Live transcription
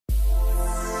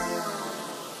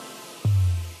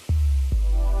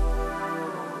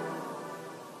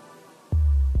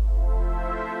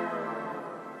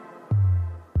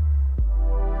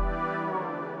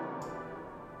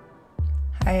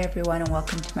Hi everyone and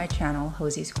welcome to my channel,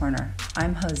 Hosie's Corner.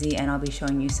 I'm Hosie and I'll be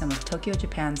showing you some of Tokyo,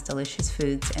 Japan's delicious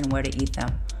foods and where to eat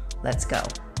them. Let's go!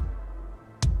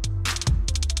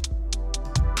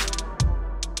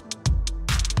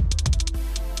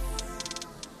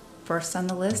 First on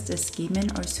the list is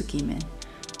Tsukemen or Tsukemen.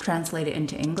 Translated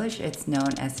into English, it's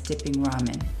known as dipping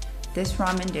ramen. This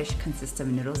ramen dish consists of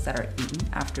noodles that are eaten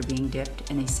after being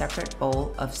dipped in a separate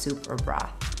bowl of soup or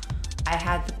broth. I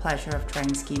had the pleasure of trying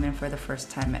Tsukemen for the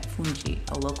first time at Fuunji,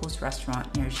 a locals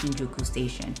restaurant near Shinjuku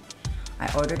station. I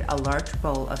ordered a large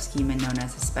bowl of Tsukemen known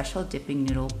as a special dipping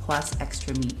noodle plus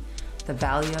extra meat. The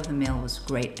value of the meal was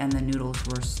great and the noodles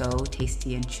were so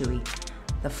tasty and chewy.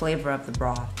 The flavor of the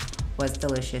broth was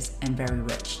delicious and very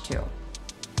rich too.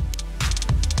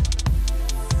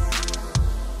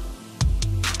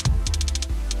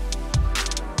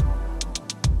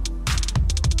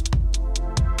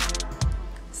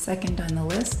 Second on the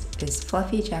list is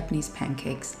fluffy Japanese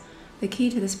pancakes. The key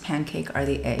to this pancake are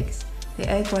the eggs. The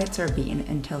egg whites are beaten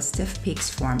until stiff peaks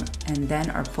form and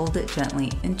then are folded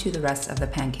gently into the rest of the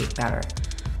pancake batter.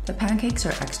 The pancakes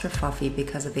are extra fluffy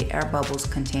because of the air bubbles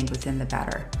contained within the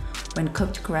batter. When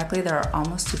cooked correctly, they are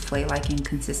almost souffle-like in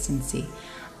consistency.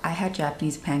 I had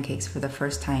Japanese pancakes for the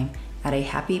first time at a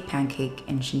Happy Pancake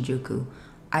in Shinjuku.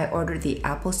 I ordered the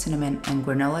apple cinnamon and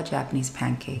granola Japanese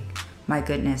pancake. My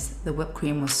goodness, the whipped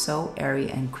cream was so airy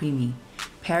and creamy.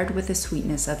 Paired with the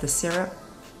sweetness of the syrup,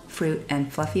 fruit,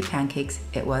 and fluffy pancakes,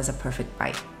 it was a perfect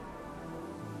bite.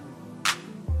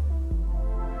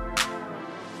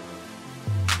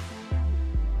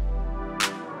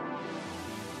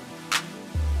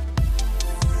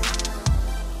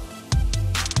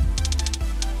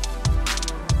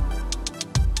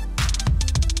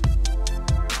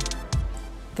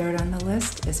 Third on the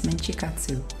list is Menchi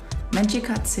Katsu. Menchi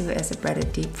Katsu is a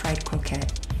breaded deep-fried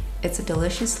croquette. It's a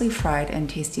deliciously fried and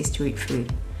tasty street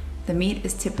food. The meat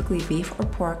is typically beef or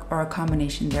pork or a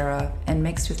combination thereof and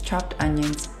mixed with chopped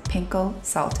onions, panko,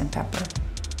 salt, and pepper.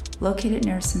 Located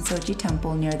near Sensoji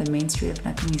Temple near the main street of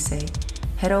Nakamise,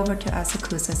 head over to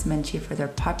Asakusa's Menchi for their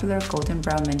popular golden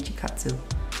brown Menchi Katsu.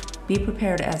 Be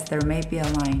prepared as there may be a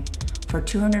line. For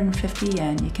 250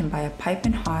 yen, you can buy a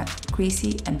piping hot,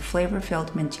 greasy, and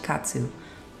flavor-filled Menchi Katsu.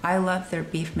 I love their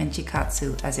beef Menchi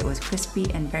Katsu as it was crispy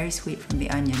and very sweet from the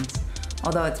onions,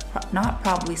 although it's not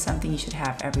probably something you should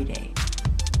have every day.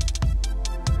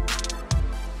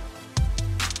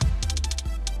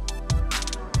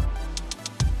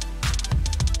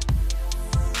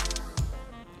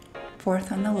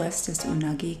 Fourth on the list is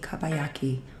Unagi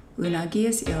Kabayaki. Unagi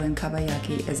is eel and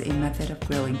Kabayaki is a method of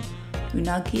grilling.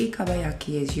 Unagi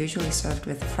Kabayaki is usually served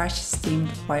with fresh steamed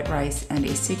white rice and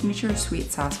a signature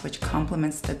sweet sauce which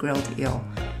complements the grilled eel.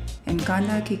 In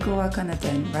Kanda, Kikukawa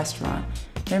Kandaten restaurant,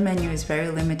 their menu is very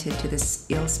limited to this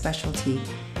eel specialty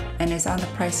and is on the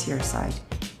pricier side.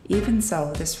 Even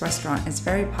so, this restaurant is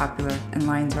very popular and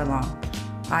lines are long.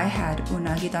 I had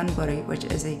unagi danbori, which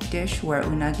is a dish where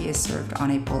unagi is served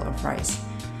on a bowl of rice.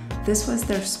 This was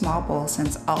their small bowl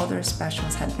since all their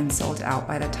specials had been sold out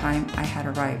by the time I had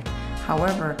arrived.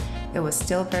 However, it was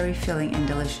still very filling and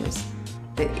delicious.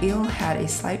 The eel had a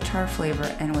slight char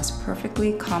flavor and was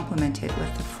perfectly complemented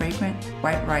with the fragrant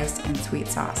white rice and sweet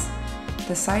sauce.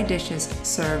 The side dishes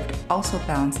served also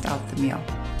balanced out the meal.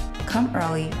 Come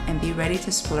early and be ready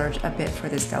to splurge a bit for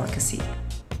this delicacy.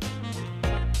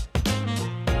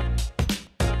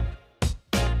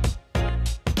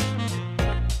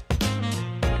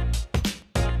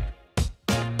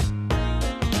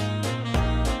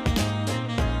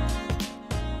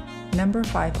 Number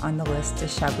 5 on the list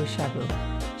is Shabu Shabu.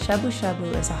 Shabu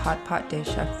Shabu is a hot pot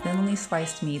dish of thinly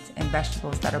sliced meats and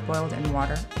vegetables that are boiled in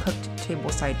water, cooked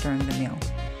tableside during the meal.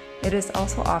 It is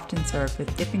also often served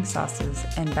with dipping sauces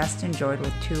and best enjoyed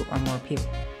with 2 or more people.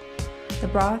 The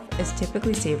broth is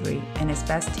typically savory and is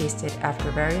best tasted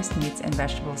after various meats and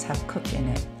vegetables have cooked in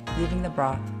it, leaving the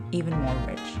broth even more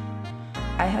rich.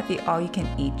 I had the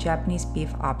all-you-can-eat Japanese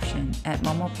beef option at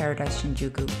Momo Paradise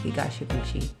Shinjuku,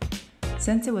 Higashi-guchi.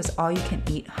 Since it was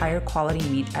all-you-can-eat higher quality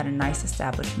meat at a nice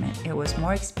establishment, it was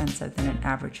more expensive than an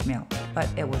average meal, but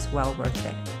it was well worth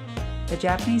it. The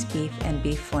Japanese beef and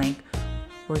beef flank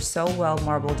were so well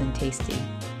marbled and tasty.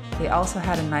 They also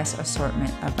had a nice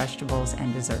assortment of vegetables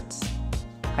and desserts.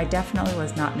 I definitely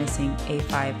was not missing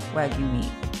A5 Wagyu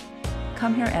meat.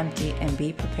 Come here empty and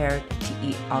be prepared to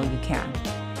eat all you can.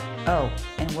 Oh,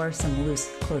 and wear some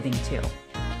loose clothing too.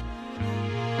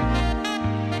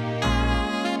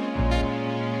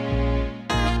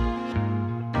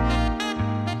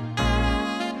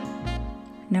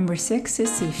 Number 6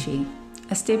 is sushi.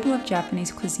 A staple of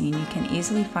Japanese cuisine, you can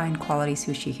easily find quality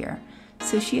sushi here.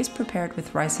 Sushi is prepared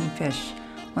with rice and fish,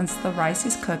 Once the rice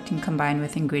is cooked and combined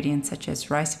with ingredients such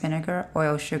as rice vinegar,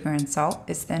 oil, sugar, and salt,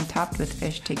 it's then topped with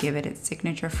fish to give it its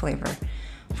signature flavor.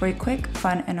 For a quick,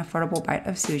 fun, and affordable bite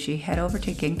of sushi, head over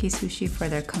to Genki Sushi for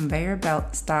their conveyor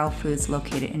belt style foods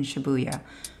located in Shibuya.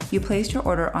 You place your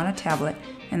order on a tablet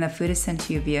and the food is sent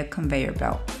to you via conveyor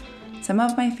belt. Some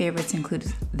of my favorites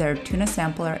include their tuna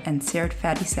sampler and seared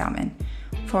fatty salmon.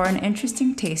 For an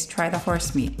interesting taste, try the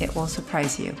horse meat. It will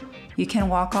surprise you. You can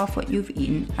walk off what you've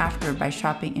eaten after by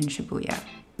shopping in Shibuya.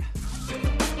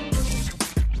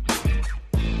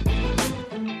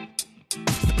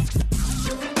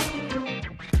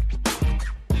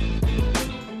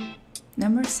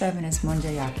 Number 7 is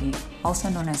Monjayaki, also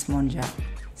known as monja.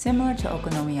 Similar to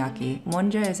Okonomiyaki,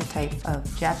 monja is a type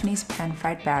of Japanese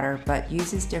pan-fried batter but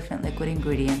uses different liquid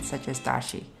ingredients such as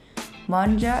dashi.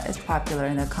 Monja is popular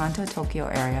in the Kanto, Tokyo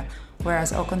area,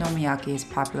 whereas Okonomiyaki is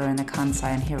popular in the Kansai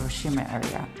and Hiroshima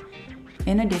area.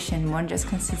 In addition, monja's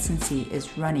consistency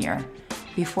is runnier.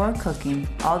 Before cooking,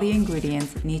 all the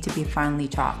ingredients need to be finely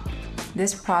chopped.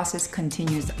 This process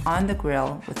continues on the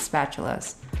grill with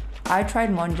spatulas. I tried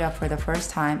monja for the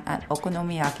first time at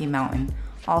Okonomiyaki Mountain,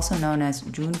 also known as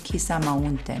Junkissa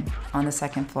Maunten, on the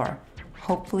second floor.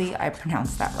 Hopefully I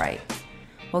pronounced that right.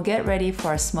 We'll get ready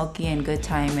for a smoky and good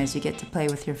time as you get to play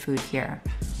with your food here.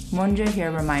 Monja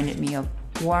here reminded me of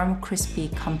warm, crispy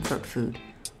comfort food,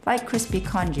 like crispy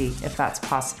congee if that's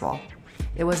possible.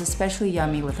 It was especially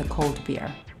yummy with a cold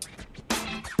beer.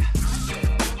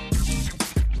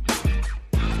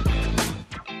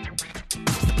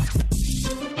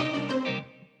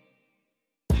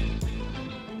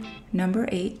 Number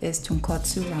 8 is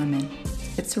Tonkotsu ramen.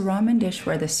 It's a ramen dish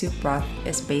where the soup broth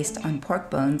is based on pork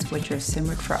bones which are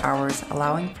simmered for hours,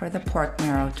 allowing for the pork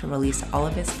marrow to release all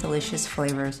of its delicious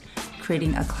flavors,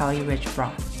 creating a cloudy rich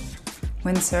broth.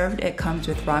 When served, it comes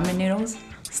with ramen noodles,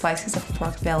 slices of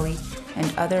pork belly,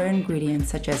 and other ingredients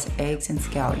such as eggs and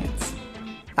scallions.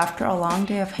 After a long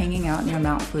day of hanging out near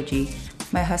Mount Fuji,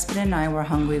 my husband and I were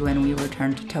hungry when we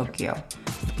returned to Tokyo.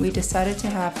 We decided to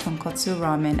have Tonkotsu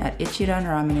ramen at Ichiran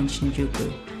Ramen in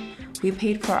Shinjuku. We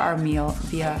paid for our meal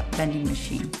via vending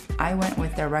machine. I went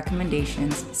with their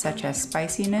recommendations such as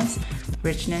spiciness,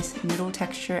 richness, noodle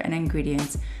texture, and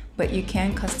ingredients, but you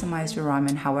can customize your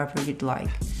ramen however you'd like.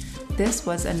 This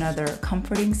was another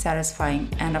comforting, satisfying,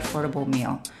 and affordable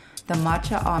meal. The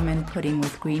matcha almond pudding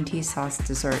with green tea sauce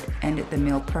dessert ended the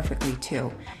meal perfectly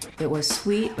too. It was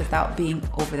sweet without being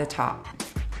over the top.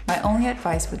 My only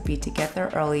advice would be to get there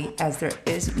early as there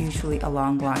is usually a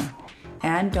long line.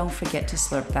 And don't forget to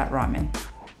slurp that ramen.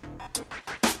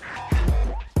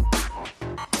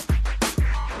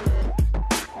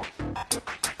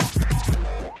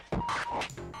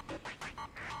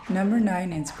 Number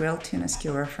 9 is grilled tuna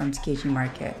skewer from Tsukiji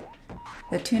Market.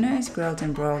 The tuna is grilled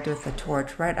and broiled with a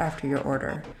torch right after your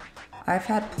order. I've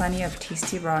had plenty of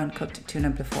tasty raw and cooked tuna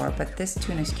before, but this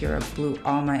tuna skewer blew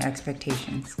all my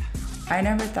expectations. I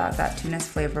never thought that tuna's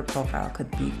flavor profile could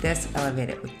be this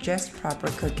elevated with just proper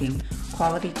cooking,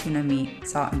 quality tuna meat,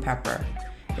 salt and pepper.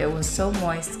 It was so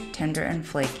moist, tender and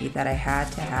flaky that I had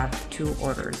to have 2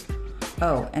 orders.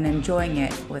 Oh, and enjoying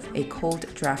it with a cold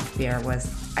draft beer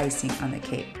was icing on the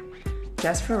cake.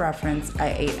 Just for reference, I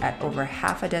ate at over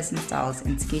half a dozen stalls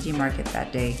in Tsukiji Market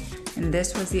that day, and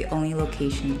this was the only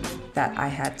location that I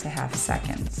had to have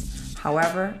seconds.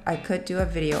 However, I could do a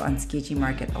video on Tsukiji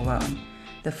Market alone.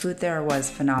 The food there was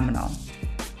phenomenal.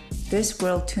 This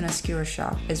grilled tuna skewer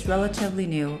shop is relatively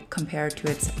new compared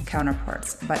to its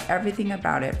counterparts, but everything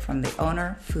about it from the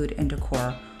owner, food, and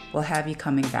decor will have you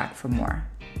coming back for more.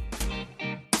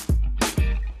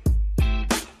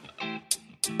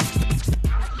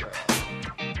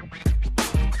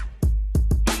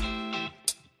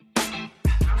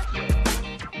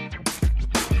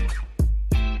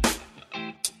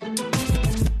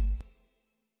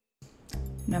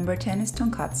 Number 10 is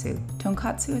Tonkatsu.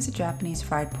 Tonkatsu is a Japanese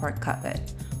fried pork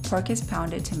cutlet. Pork is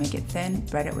pounded to make it thin,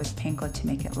 breaded with panko to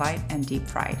make it light, and deep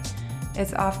fried.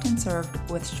 It's often served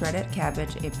with shredded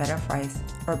cabbage, a bed of rice,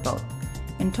 or both.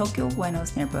 In Tokyo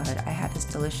Ueno's neighborhood, I had this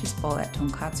delicious bowl at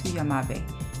Tonkatsu Yamabe.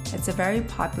 It's a very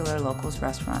popular locals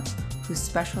restaurant whose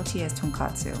specialty is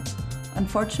tonkatsu.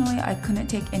 Unfortunately, I couldn't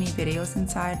take any videos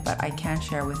inside, but I can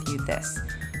share with you this.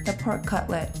 The pork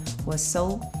cutlet was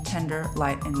so tender,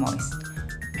 light, and moist.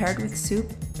 Paired with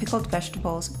soup, pickled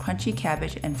vegetables, crunchy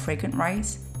cabbage, and fragrant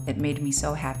rice, it made me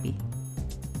so happy.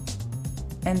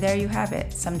 And there you have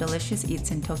it, some delicious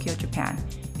eats in Tokyo, Japan.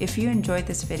 If you enjoyed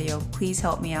this video, please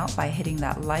help me out by hitting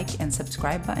that like and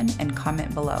subscribe button and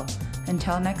comment below.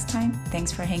 Until next time,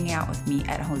 thanks for hanging out with me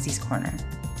at Hosie's Corner.